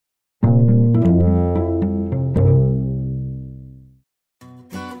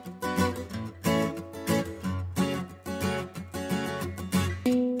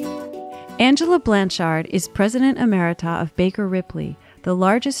Angela Blanchard is President Emerita of BakerRipley, the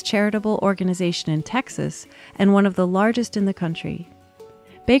largest charitable organization in Texas and one of the largest in the country.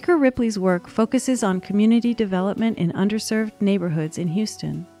 BakerRipley's work focuses on community development in underserved neighborhoods in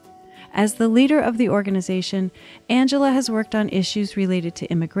Houston. As the leader of the organization, Angela has worked on issues related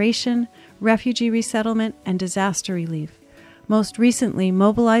to immigration, refugee resettlement, and disaster relief, most recently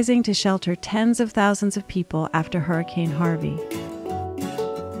mobilizing to shelter tens of thousands of people after Hurricane Harvey.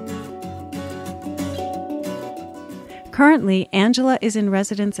 Currently, Angela is in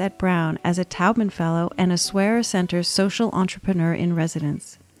residence at Brown as a Taubman Fellow and a Swearer Center social entrepreneur in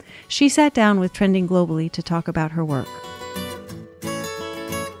residence. She sat down with Trending Globally to talk about her work.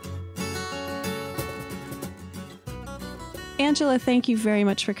 Angela, thank you very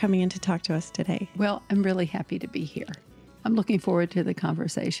much for coming in to talk to us today. Well, I'm really happy to be here. I'm looking forward to the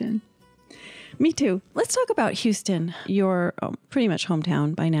conversation. Me too. Let's talk about Houston, your pretty much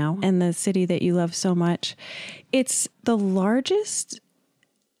hometown by now, and the city that you love so much. It's the largest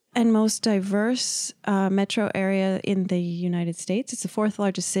and most diverse metro area in the United States. It's the fourth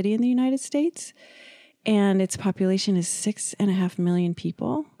largest city in the United States, and its population is 6.5 million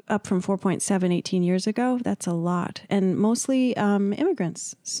people, up from 4.7 18 years ago. That's a lot. And mostly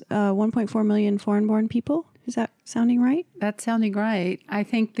immigrants, 1.4 million foreign-born people. Is that sounding right? That's sounding right. I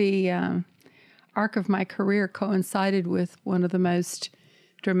think the arc of my career coincided with one of the most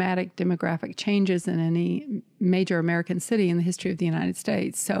dramatic demographic changes in any major American city in the history of the United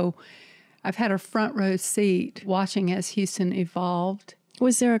States. So I've had a front row seat watching as Houston evolved.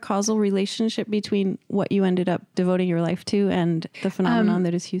 Was there a causal relationship between what you ended up devoting your life to and the phenomenon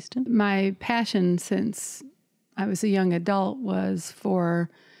that is Houston? My passion since I was a young adult was for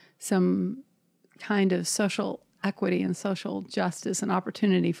some kind of social equity and social justice and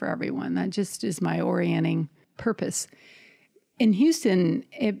opportunity for everyone. That just is my orienting purpose. In Houston,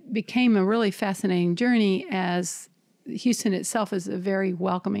 it became a really fascinating journey as Houston itself is a very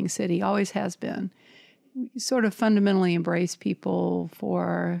welcoming city, always has been. We sort of fundamentally embrace people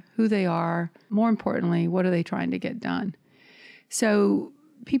for who they are. More importantly, what are they trying to get done? So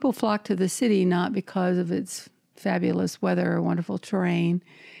people flock to the city not because of its fabulous weather or wonderful terrain.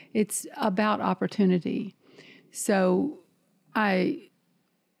 It's about opportunity. So I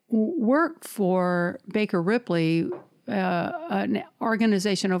worked for BakerRipley, an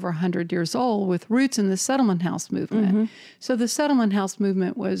organization over 100 years old with roots in the settlement house movement. Mm-hmm. So the settlement house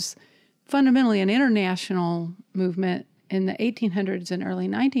movement was fundamentally an international movement in the 1800s and early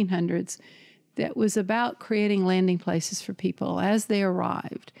 1900s that was about creating landing places for people as they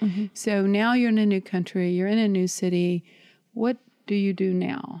arrived. Mm-hmm. So now you're in a new country, you're in a new city. What do you do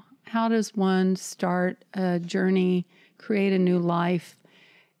now? How does one start a journey, create a new life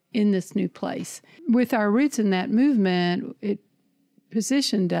in this new place? With our roots in that movement, it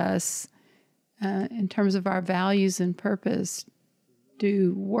positioned us in terms of our values and purpose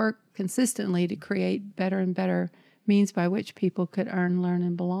to work consistently to create better and better means by which people could earn, learn,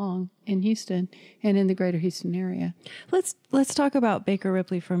 and belong in Houston and in the greater Houston area. Let's talk about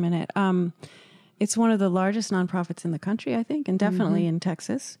BakerRipley for a minute. It's one of the largest nonprofits in the country, I think, and definitely in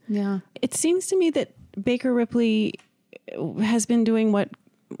Texas. Yeah. It seems to me that BakerRipley has been doing what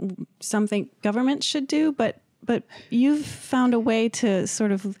some think government should do, but you've found a way to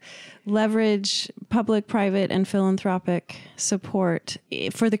sort of leverage public, private, and philanthropic support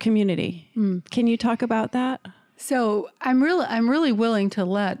for the community. Can you talk about that? So I'm really willing to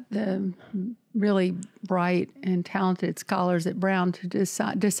let the really bright and talented scholars at Brown to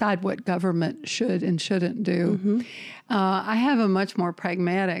decide what government should and shouldn't do. Mm-hmm. I have a much more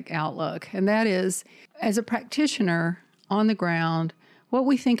pragmatic outlook, and that is, as a practitioner on the ground, what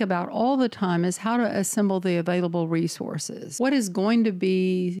we think about all the time is how to assemble the available resources. What is going to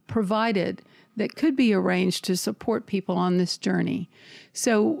be provided that could be arranged to support people on this journey?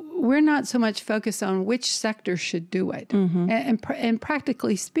 So we're not so much focused on which sector should do it. Mm-hmm. And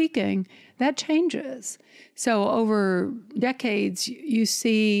practically speaking, that changes. So over decades, you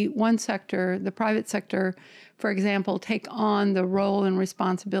see one sector, the private sector, for example, take on the role and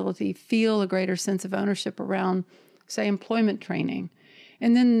responsibility, feel a greater sense of ownership around, say, employment training.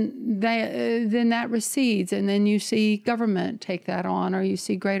 And then that recedes, and then you see government take that on, or you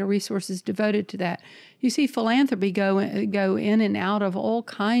see greater resources devoted to that. You see philanthropy go in and out of all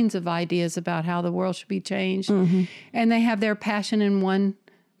kinds of ideas about how the world should be changed. Mm-hmm. And they have their passion in one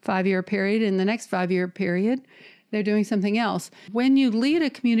 5-year period. In the next 5-year period, they're doing something else. When you lead a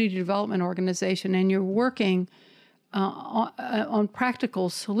community development organization and you're working on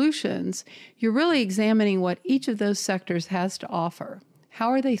practical solutions, you're really examining what each of those sectors has to offer. How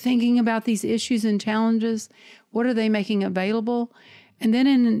are they thinking about these issues and challenges? What are they making available? And then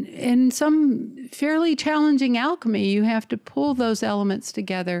in some fairly challenging alchemy, you have to pull those elements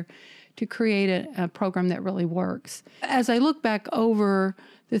together to create a program that really works. As I look back over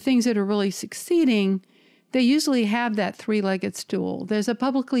the things that are really succeeding, they usually have that three-legged stool. There's a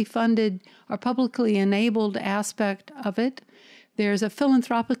publicly funded or publicly enabled aspect of it. There's a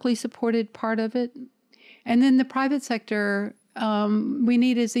philanthropically supported part of it. And then the private sector we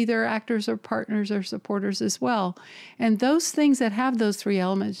need as either actors or partners or supporters as well. And those things that have those three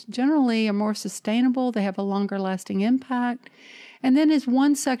elements generally are more sustainable. They have a longer lasting impact. And then as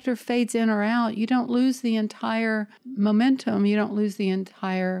one sector fades in or out, you don't lose the entire momentum. You don't lose the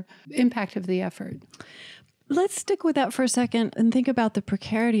entire impact of the effort. Let's stick with that for a second and think about the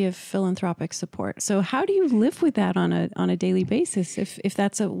precarity of philanthropic support. So how do you live with that on a daily basis if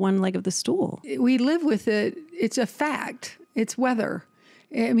that's one leg of the stool? We live with it. It's a fact. It's weather.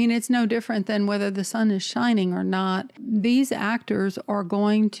 I mean, it's no different than whether the sun is shining or not. These actors are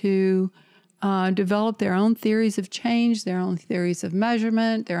going to develop their own theories of change, their own theories of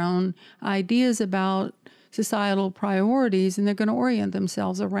measurement, their own ideas about societal priorities, and they're going to orient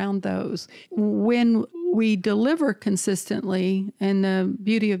themselves around those. When we deliver consistently, and the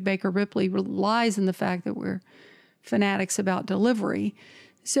beauty of BakerRipley lies in the fact that we're fanatics about delivery,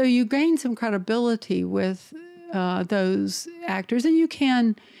 so you gain some credibility with those actors, and you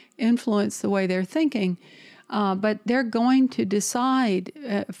can influence the way they're thinking. But they're going to decide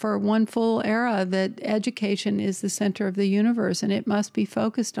for one full era that education is the center of the universe, and it must be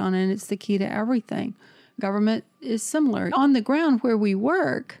focused on, and it's the key to everything. Government is similar. On the ground where we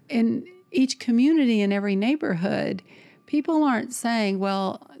work, in each community in every neighborhood, people aren't saying,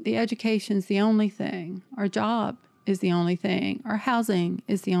 well, the education's the only thing, our job is the only thing, our housing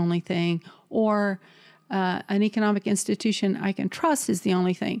is the only thing, or an economic institution I can trust is the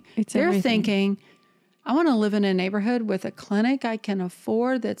only thing. They're thinking, I want to live in a neighborhood with a clinic I can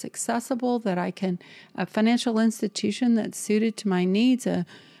afford, that's accessible, that I can, a financial institution that's suited to my needs, a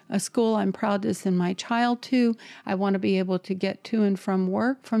school I'm proud to send my child to. I want to be able to get to and from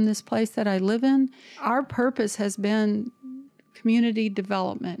work from this place that I live in. Our purpose has been community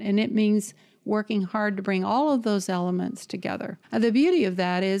development, and it means working hard to bring all of those elements together. The beauty of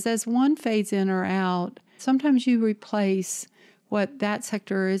that is as one fades in or out, sometimes you replace what that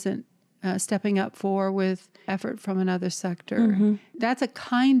sector isn't stepping up for with effort from another sector. Mm-hmm. That's a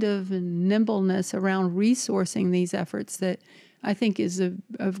kind of nimbleness around resourcing these efforts that I think is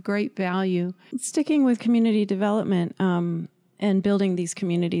of great value. Sticking with community development and building these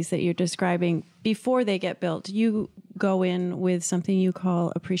communities that you're describing, before they get built, you go in with something you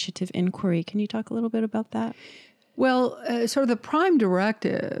call appreciative inquiry. Can you talk a little bit about that? Well, sort of the prime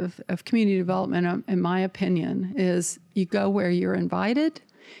directive of community development, in my opinion, is you go where you're invited,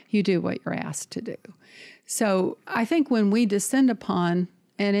 you do what you're asked to do. So I think when we descend upon,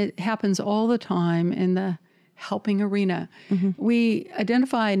 and it happens all the time in the helping arena, mm-hmm. we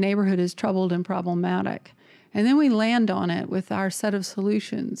identify a neighborhood as troubled and problematic. And then we land on it with our set of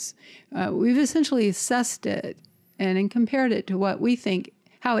solutions. We've essentially assessed it and compared it to what we think,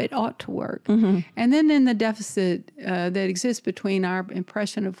 how it ought to work. Mm-hmm. And then in the deficit that exists between our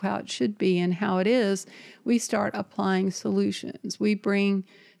impression of how it should be and how it is, we start applying solutions. We bring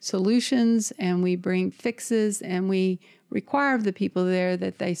solutions and we bring fixes, and we require of the people there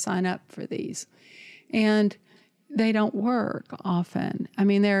that they sign up for these. And they don't work often. I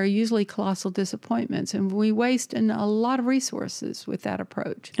mean, there are usually colossal disappointments, and we waste a lot of resources with that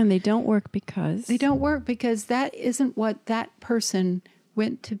approach. And they don't work because? They don't work because that isn't what that person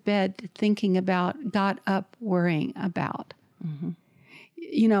went to bed thinking about, got up worrying about. Mm-hmm.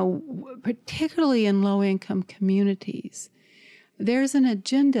 You know, particularly in low-income communities, there's an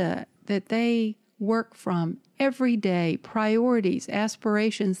agenda that they work from every day, priorities,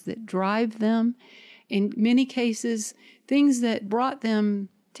 aspirations that drive them. In many cases, things that brought them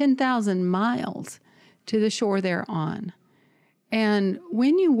 10,000 miles to the shore they're on. And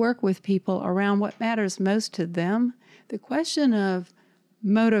when you work with people around what matters most to them, the question of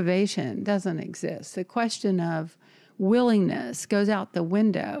motivation doesn't exist. The question of willingness goes out the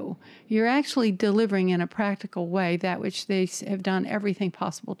window. You're actually delivering in a practical way that which they have done everything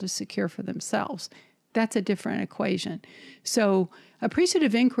possible to secure for themselves. That's a different equation. So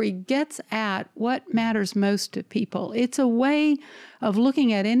appreciative inquiry gets at what matters most to people. It's a way of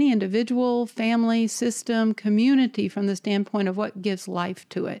looking at any individual, family, system, community from the standpoint of what gives life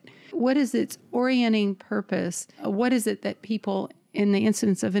to it. What is its orienting purpose? What is it that people, in the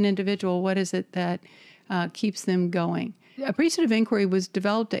instance of an individual, what is it that keeps them going? Appreciative inquiry was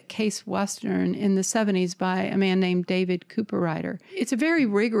developed at Case Western in the 70s by a man named David Cooperrider. It's a very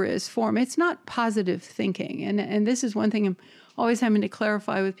rigorous form. It's not positive thinking. And this is one thing I'm always having to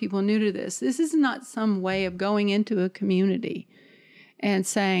clarify with people new to this. This is not some way of going into a community and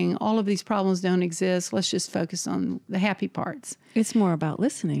saying all of these problems don't exist. Let's just focus on the happy parts. It's more about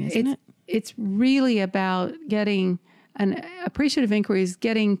listening, isn't it? It's really about getting an appreciative inquiry, is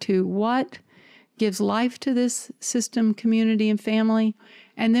getting to what gives life to this system, community, and family.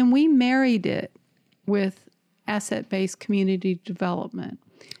 And then we married it with asset-based community development.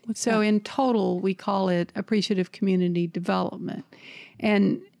 So in total, we call it appreciative community development.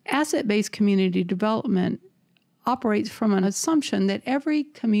 And asset-based community development operates from an assumption that every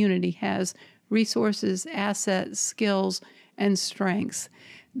community has resources, assets, skills, and strengths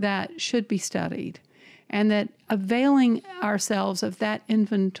that should be studied. And that availing ourselves of that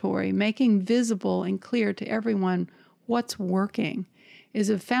inventory, making visible and clear to everyone what's working, is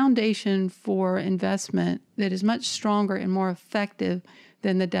a foundation for investment that is much stronger and more effective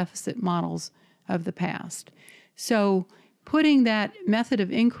than the deficit models of the past. So putting that method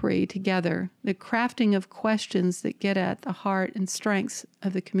of inquiry together, the crafting of questions that get at the heart and strengths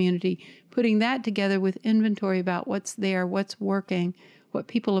of the community, putting that together with inventory about what's there, what's working, what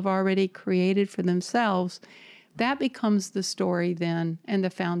people have already created for themselves, that becomes the story then and the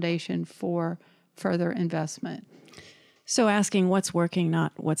foundation for further investment. So asking what's working,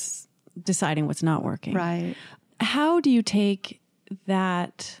 not what's deciding what's not working. Right. How do you take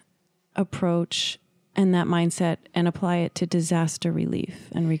that approach and that mindset and apply it to disaster relief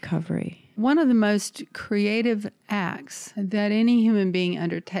and recovery? One of the most creative acts that any human being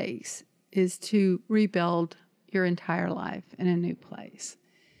undertakes is to rebuild your entire life in a new place.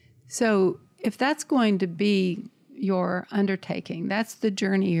 So if that's going to be your undertaking, that's the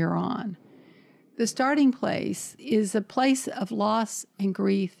journey you're on. The starting place is a place of loss and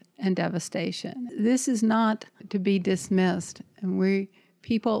grief and devastation. This is not to be dismissed. And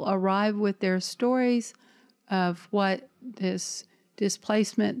people arrive with their stories of what this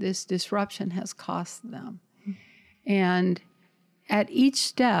displacement, this disruption has cost them. And at each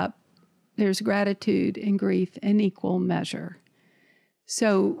step, there's gratitude and grief in equal measure.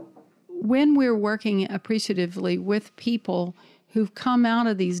 So when we're working appreciatively with people who've come out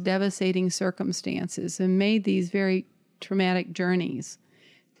of these devastating circumstances and made these very traumatic journeys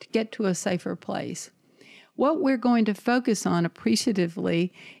to get to a safer place, what we're going to focus on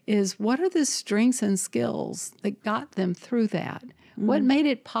appreciatively is what are the strengths and skills that got them through that? What made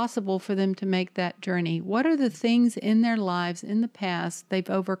it possible for them to make that journey? What are the things in their lives in the past they've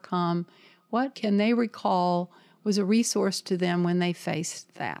overcome? What can they recall was a resource to them when they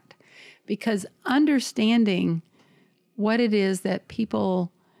faced that? Because understanding what it is that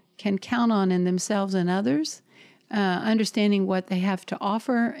people can count on in themselves and others, understanding what they have to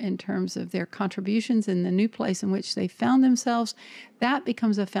offer in terms of their contributions in the new place in which they found themselves, that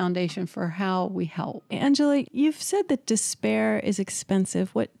becomes a foundation for how we help. Angela, you've said that despair is expensive.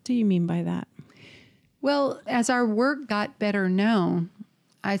 What do you mean by that? Well, as our work got better known,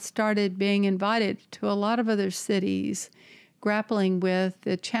 I started being invited to a lot of other cities grappling with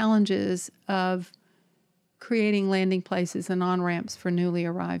the challenges of creating landing places and on-ramps for newly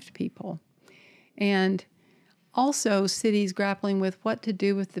arrived people. And also cities grappling with what to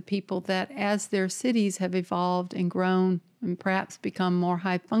do with the people that, as their cities have evolved and grown and perhaps become more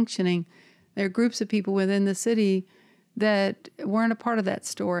high-functioning, there are groups of people within the city that weren't a part of that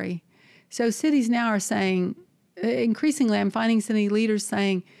story. So cities now are saying, increasingly, I'm finding city leaders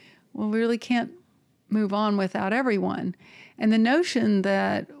saying, well, we really can't move on without everyone. And the notion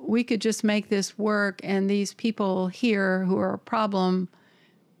that we could just make this work and these people here who are a problem,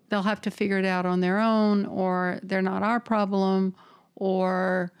 they'll have to figure it out on their own, or they're not our problem,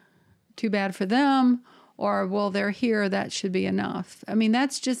 or too bad for them, or, well, they're here, that should be enough. I mean,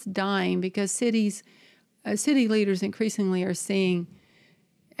 that's just dying because city leaders increasingly are seeing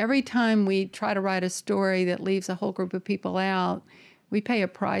every time we try to write a story that leaves a whole group of people out, we pay a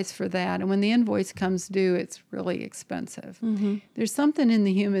price for that. And when the invoice comes due, it's really expensive. Mm-hmm. There's something in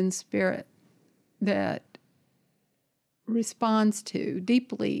the human spirit that responds to,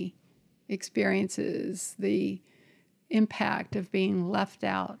 deeply experiences the impact of being left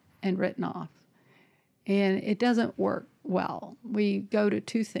out and written off. And it doesn't work well. We go to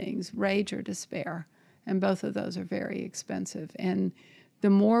two things, rage or despair, and both of those are very expensive. And the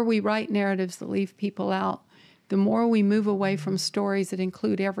more we write narratives that leave people out, the more we move away from stories that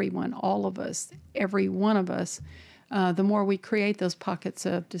include everyone, all of us, every one of us, the more we create those pockets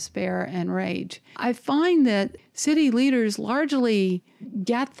of despair and rage. I find that city leaders largely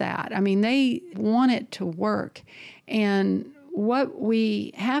get that. I mean, they want it to work. And what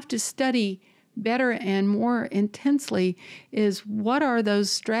we have to study better and more intensely is what are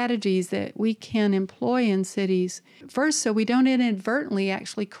those strategies that we can employ in cities. First, so we don't inadvertently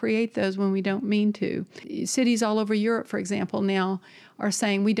actually create those when we don't mean to. Cities all over Europe, for example, now are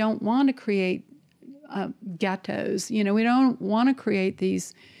saying we don't want to create ghettos. We don't want to create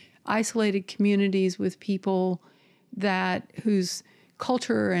these isolated communities with people whose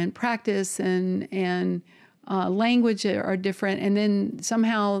culture and practice and language are different, and then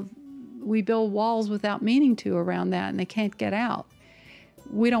somehow we build walls without meaning to around that, and they can't get out.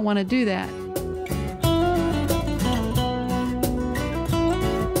 We don't want to do that.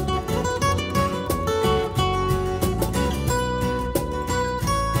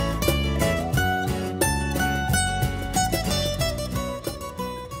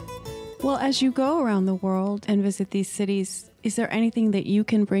 Well, as you go around the world and visit these cities, is there anything that you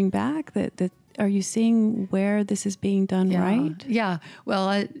can bring back? That are you seeing where this is being done right? Yeah.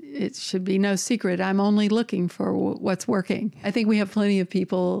 Well, it should be no secret. I'm only looking for what's working. I think we have plenty of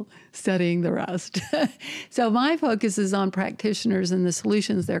people studying the rest. So my focus is on practitioners and the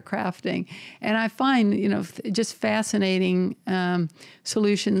solutions they're crafting. And I find, just fascinating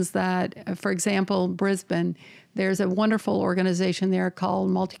solutions that, for example, Brisbane, there's a wonderful organization there called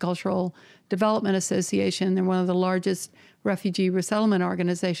Multicultural Development Association. They're one of the largest refugee resettlement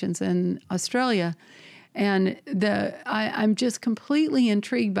organizations in Australia. And I'm just completely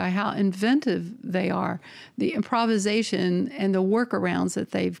intrigued by how inventive they are, the improvisation and the workarounds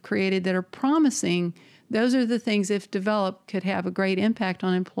that they've created that are promising. Those are the things, if developed, could have a great impact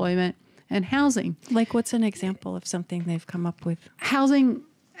on employment and housing. Like what's an example of something they've come up with? Housing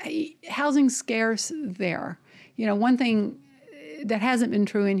scarce there. One thing that hasn't been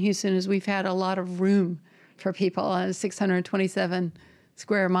true in Houston is we've had a lot of room for people. 627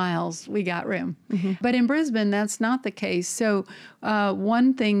 square miles, we got room. Mm-hmm. But in Brisbane, that's not the case. So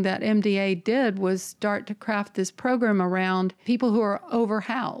one thing that MDA did was start to craft this program around people who are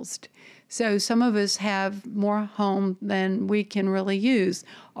overhoused. So some of us have more home than we can really use,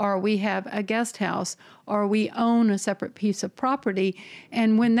 or we have a guest house, or we own a separate piece of property.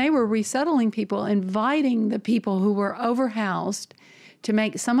 And when they were resettling people, inviting the people who were overhoused to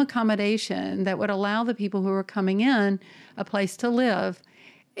make some accommodation that would allow the people who were coming in a place to live,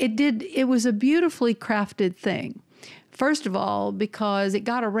 it was a beautifully crafted thing. First of all, because it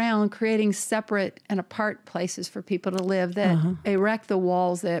got around creating separate and apart places for people to live that erect the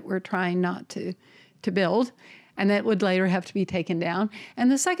walls that we're trying not to build, and that would later have to be taken down.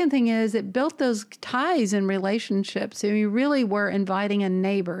 And the second thing is it built those ties and relationships. So you really were inviting a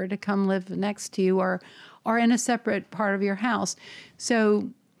neighbor to come live next to you or in a separate part of your house. So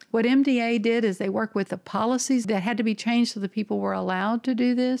what MDA did is they worked with the policies that had to be changed so that people were allowed to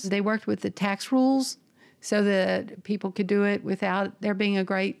do this. They worked with the tax rules so that people could do it without there being a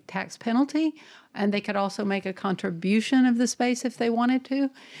great tax penalty. And they could also make a contribution of the space if they wanted to.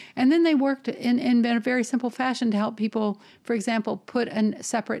 And then they worked in a very simple fashion to help people, for example, put a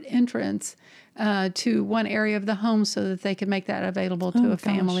separate entrance to one area of the home so that they could make that available to a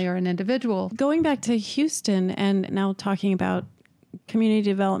family or an individual. Going back to Houston and now talking about community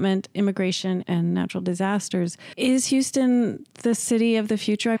development, immigration, and natural disasters. Is Houston the city of the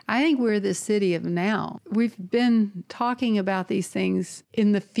future? I think we're the city of now. We've been talking about these things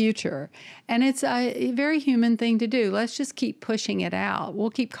in the future, and it's a very human thing to do. Let's just keep pushing it out. We'll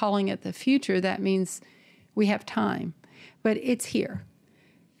keep calling it the future. That means we have time, but it's here.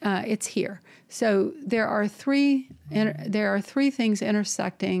 It's here. So there are three things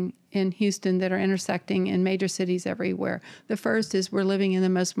intersecting in Houston that are intersecting in major cities everywhere. The first is we're living in the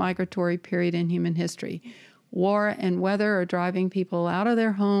most migratory period in human history. War and weather are driving people out of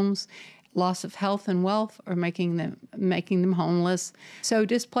their homes. Loss of health and wealth are making them homeless. So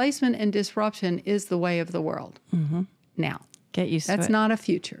displacement and disruption is the way of the world now. Get used to it. That's not a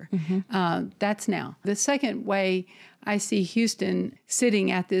future. That's now. The second way I see Houston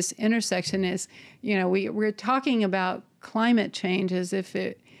sitting at this intersection is, we're talking about climate change as if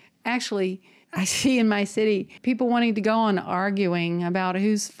it actually, I see in my city, people wanting to go on arguing about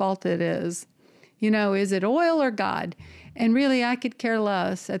whose fault it is. Is it oil or God? And really, I could care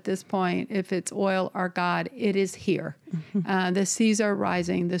less at this point if it's oil or God. It is here. The seas are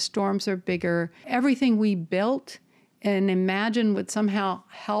rising. The storms are bigger. Everything we built and imagined would somehow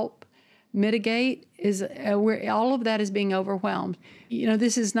help mitigate all of that is being overwhelmed.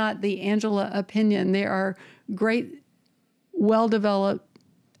 This is not the Angela opinion. There are great, well-developed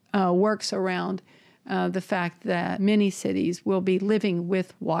works around the fact that many cities will be living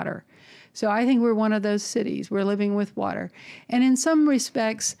with water. So I think we're one of those cities. We're living with water. And in some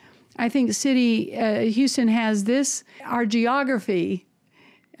respects, I think Houston has our geography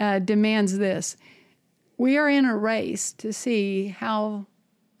demands this. We are in a race to see how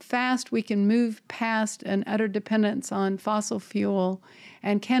fast we can move past an utter dependence on fossil fuel,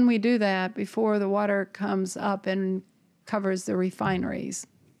 and can we do that before the water comes up and covers the refineries?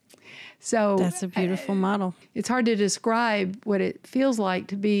 So that's a beautiful model. It's hard to describe what it feels like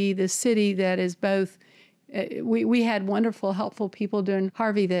to be the city that is both. We had wonderful, helpful people during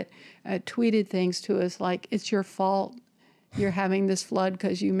Harvey that tweeted things to us like, it's your fault you're having this flood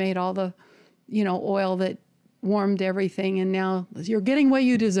because you made all the, oil that warmed everything, and now you're getting what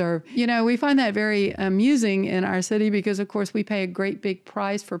you deserve. We find that very amusing in our city because, of course, we pay a great big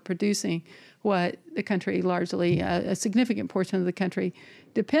price for producing what the country largely, a significant portion of the country,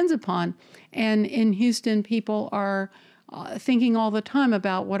 depends upon. And in Houston, people are thinking all the time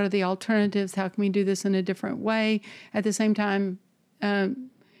about what are the alternatives, how can we do this in a different way. At the same time,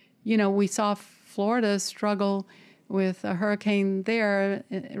 we saw Florida struggle with a hurricane there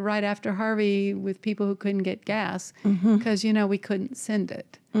right after Harvey with people who couldn't get gas because, we couldn't send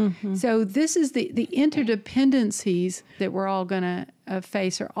it. So this is the interdependencies that we're all going to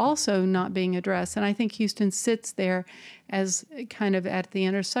face are also not being addressed. And I think Houston sits there as kind of at the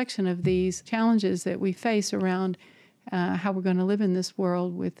intersection of these challenges that we face around how we're going to live in this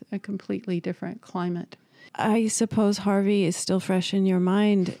world with a completely different climate. I suppose Harvey is still fresh in your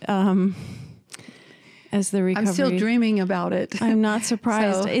mind. As the recovery. I'm still dreaming about it. I'm not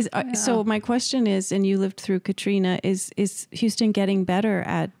surprised. So my question is, and you lived through Katrina, is Houston getting better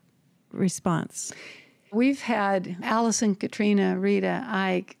at response? We've had Allison, Katrina, Rita,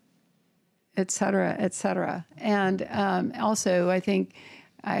 Ike, et cetera, et cetera. And also, I think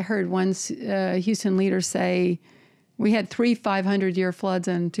I heard one Houston leader say, we had 3 500-year floods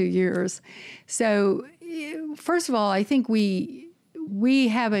in 2 years. So first of all, I think we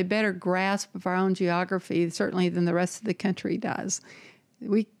have a better grasp of our own geography, certainly than the rest of the country does.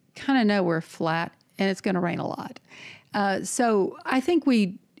 We kind of know we're flat and it's going to rain a lot. So I think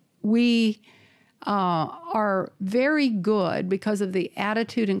we are very good because of the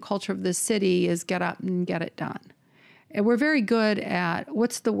attitude and culture of the city is get up and get it done. And we're very good at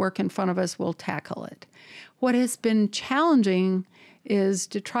what's the work in front of us, we'll tackle it. What has been challenging is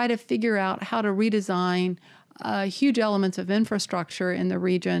to try to figure out how to redesign huge elements of infrastructure in the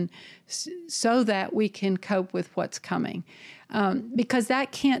region so that we can cope with what's coming. Because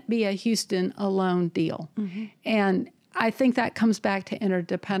that can't be a Houston alone deal. And I think that comes back to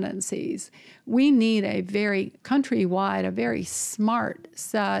interdependencies. We need a very countrywide, a very smart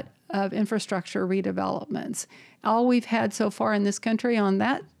set of infrastructure redevelopments. All we've had so far in this country on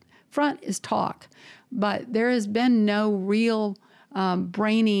that front is talk, but there has been no real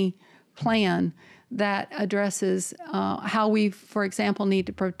brainy plan that addresses how we, for example, need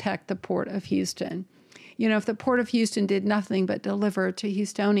to protect the Port of Houston. If the Port of Houston did nothing but deliver to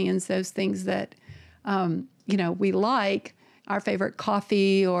Houstonians those things that, we like, our favorite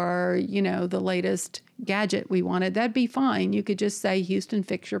coffee or, the latest gadget we wanted, that'd be fine. You could just say, Houston,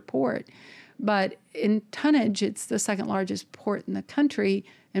 fix your port. But in tonnage, it's the second largest port in the country.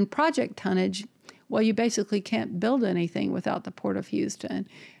 And project tonnage, well, you basically can't build anything without the Port of Houston,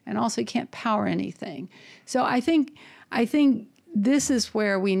 and also you can't power anything. So I think this is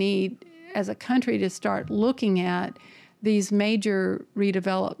where we need, as a country, to start looking at these major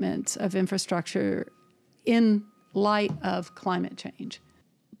redevelopments of infrastructure in light of climate change.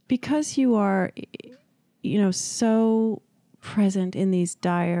 Because you are, so present in these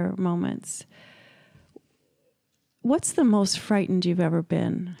dire moments, what's the most frightened you've ever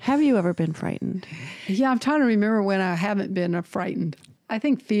been? Have you ever been frightened? Yeah, I'm trying to remember when I haven't been frightened. I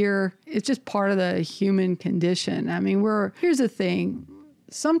think fear is just part of the human condition. I mean, here's the thing.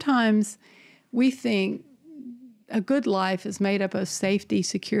 Sometimes we think a good life is made up of safety,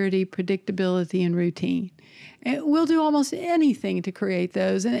 security, predictability, and routine. And we'll do almost anything to create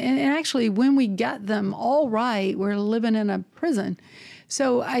those. And actually, when we get them all right, we're living in a prison.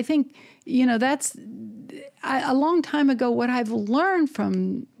 So I think, that's a long time ago, what I've learned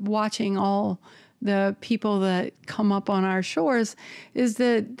from watching all the people that come up on our shores is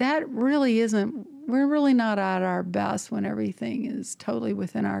that really isn't, we're really not at our best when everything is totally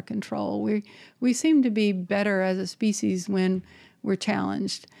within our control. We seem to be better as a species when we're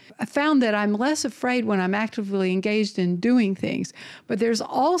challenged. I found that I'm less afraid when I'm actively engaged in doing things, but there's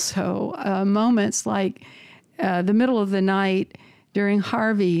also moments like the middle of the night during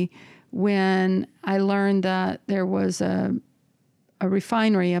Harvey when I learned that there was a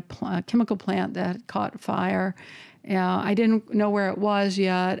refinery, a chemical plant that had caught fire. I didn't know where it was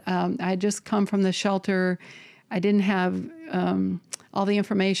yet. I had just come from the shelter. I didn't have all the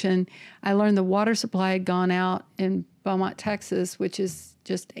information. I learned the water supply had gone out in Beaumont, Texas, which is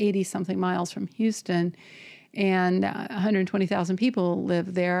just 80-something miles from Houston, and 120,000 people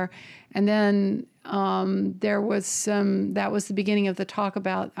live there. And then there was that was the beginning of the talk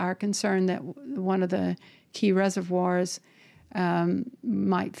about our concern that one of the key reservoirs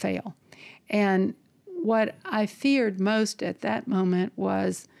might fail. And what I feared most at that moment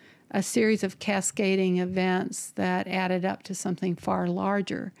was a series of cascading events that added up to something far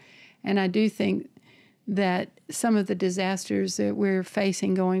larger. And I do think that some of the disasters that we're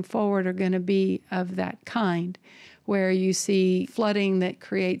facing going forward are going to be of that kind, where you see flooding that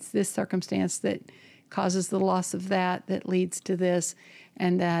creates this circumstance that causes the loss of that leads to this,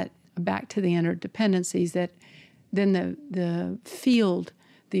 and that back to the interdependencies, that then the field,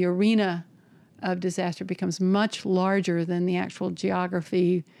 the arena of disaster becomes much larger than the actual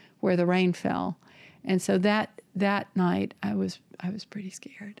geography where the rain fell. And so that night I was pretty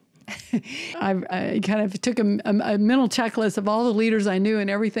scared. I kind of took a mental checklist of all the leaders I knew and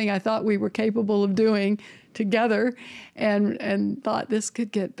everything I thought we were capable of doing together, and thought this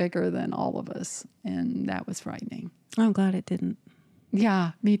could get bigger than all of us. And that was frightening. I'm glad it didn't.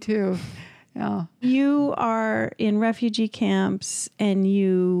 Yeah, me too. Yeah. You are in refugee camps and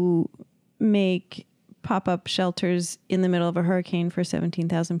you make pop-up shelters in the middle of a hurricane for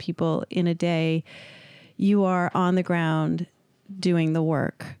 17,000 people in a day. You are on the ground doing the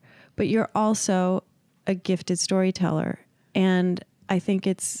work, but you're also a gifted storyteller. And I think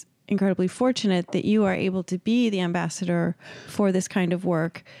it's incredibly fortunate that you are able to be the ambassador for this kind of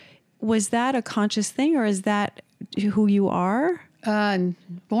work. Was that a conscious thing, or is that who you are?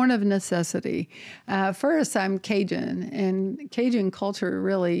 Born of necessity. First, I'm Cajun, and Cajun culture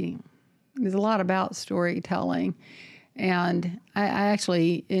really is a lot about storytelling. And I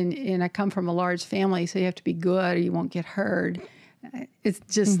actually, I come from a large family, so you have to be good or you won't get heard. It's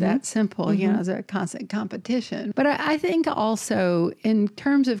just that simple, there's a constant competition. But I think also in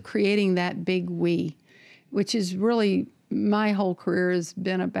terms of creating that big we, which is really my whole career has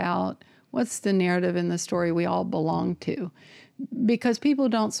been about what's the narrative and the story we all belong to, because people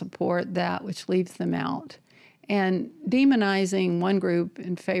don't support that which leaves them out. And demonizing one group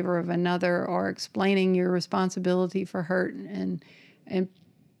in favor of another, or explaining your responsibility for hurt and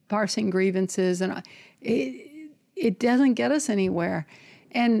parsing grievances, and it doesn't get us anywhere.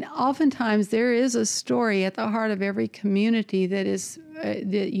 And oftentimes there is a story at the heart of every community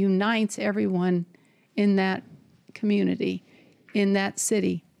that unites everyone in that community, in that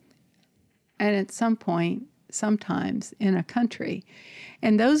city, and at some point, sometimes in a country.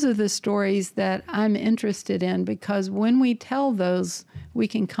 And those are the stories that I'm interested in, because when we tell those, we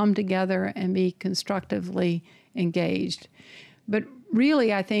can come together and be constructively engaged. But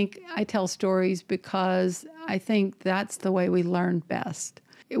really, I think I tell stories because I think that's the way we learn best.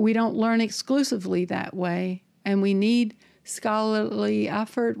 We don't learn exclusively that way, and we need scholarly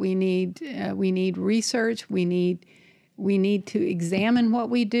effort. We need research. We need to examine what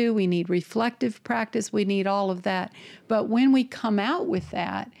we do. We need reflective practice. We need all of that. But when we come out with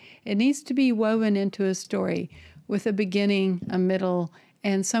that, it needs to be woven into a story with a beginning, a middle,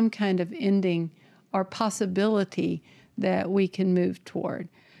 and some kind of ending or possibility that we can move toward.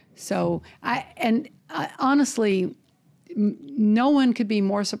 So honestly, no one could be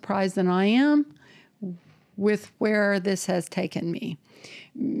more surprised than I am with where this has taken me.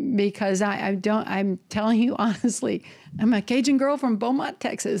 Because I'm telling you honestly, I'm a Cajun girl from Beaumont,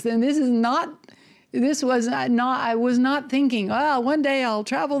 Texas, and I was not thinking, one day I'll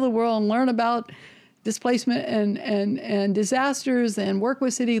travel the world and learn about displacement and disasters and work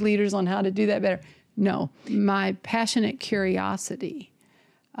with city leaders on how to do that better. No, my passionate curiosity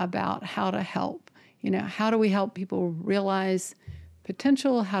about how to help, how do we help people realize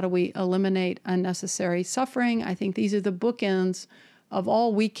potential? How do we eliminate unnecessary suffering? I think these are the bookends of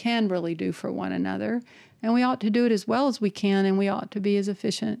all we can really do for one another. And we ought to do it as well as we can, and we ought to be as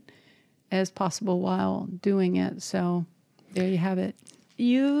efficient as possible while doing it. So there you have it.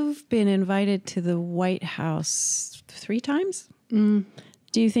 You've been invited to the White House 3 times? Do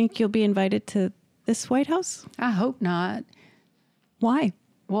you think you'll be invited to this White House? I hope not. Why?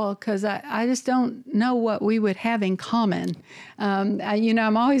 Well, because I just don't know what we would have in common.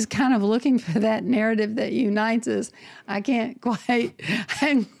 I'm always kind of looking for that narrative that unites us. I can't quite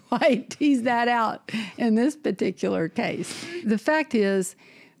tease that out in this particular case. The fact is,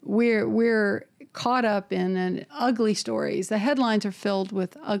 we're caught up in ugly stories. The headlines are filled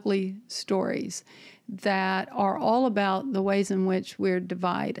with ugly stories that are all about the ways in which we're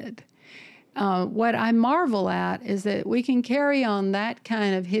divided. What I marvel at is that we can carry on that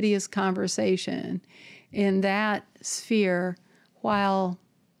kind of hideous conversation in that sphere while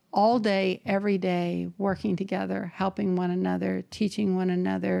all day, every day, working together, helping one another, teaching one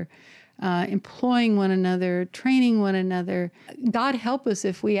another, employing one another, training one another. God help us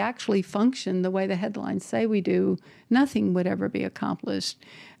if we actually function the way the headlines say we do, nothing would ever be accomplished.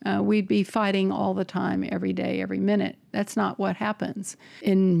 We'd be fighting all the time, every day, every minute. That's not what happens.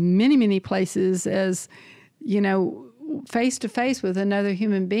 In many, many places, as you know, face to face with another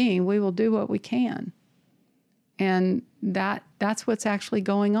human being, we will do what we can. And that's what's actually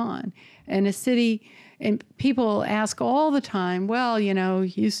going on. In a city, and people ask all the time, well, you know,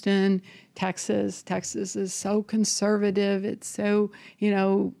 Houston, Texas is so conservative. It's so, you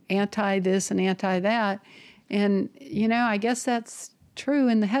know, anti this and anti that. And, you know, I guess that's true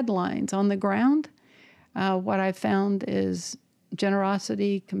in the headlines. On the ground, what I've found is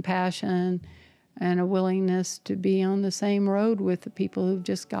generosity, compassion, and a willingness to be on the same road with the people who've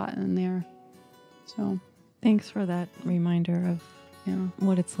just gotten there. So thanks for that reminder of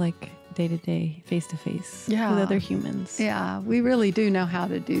what it's like day to day, face to face with other humans. Yeah, we really do know how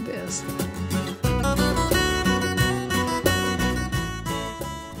to do this.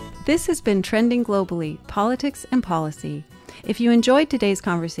 This has been Trending Globally, Politics and Policy. If you enjoyed today's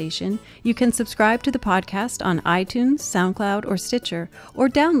conversation, you can subscribe to the podcast on iTunes, SoundCloud, or Stitcher, or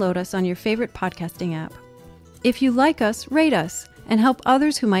download us on your favorite podcasting app. If you like us, rate us, and help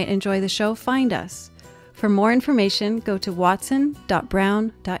others who might enjoy the show find us. For more information, go to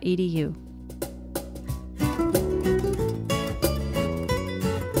watson.brown.edu.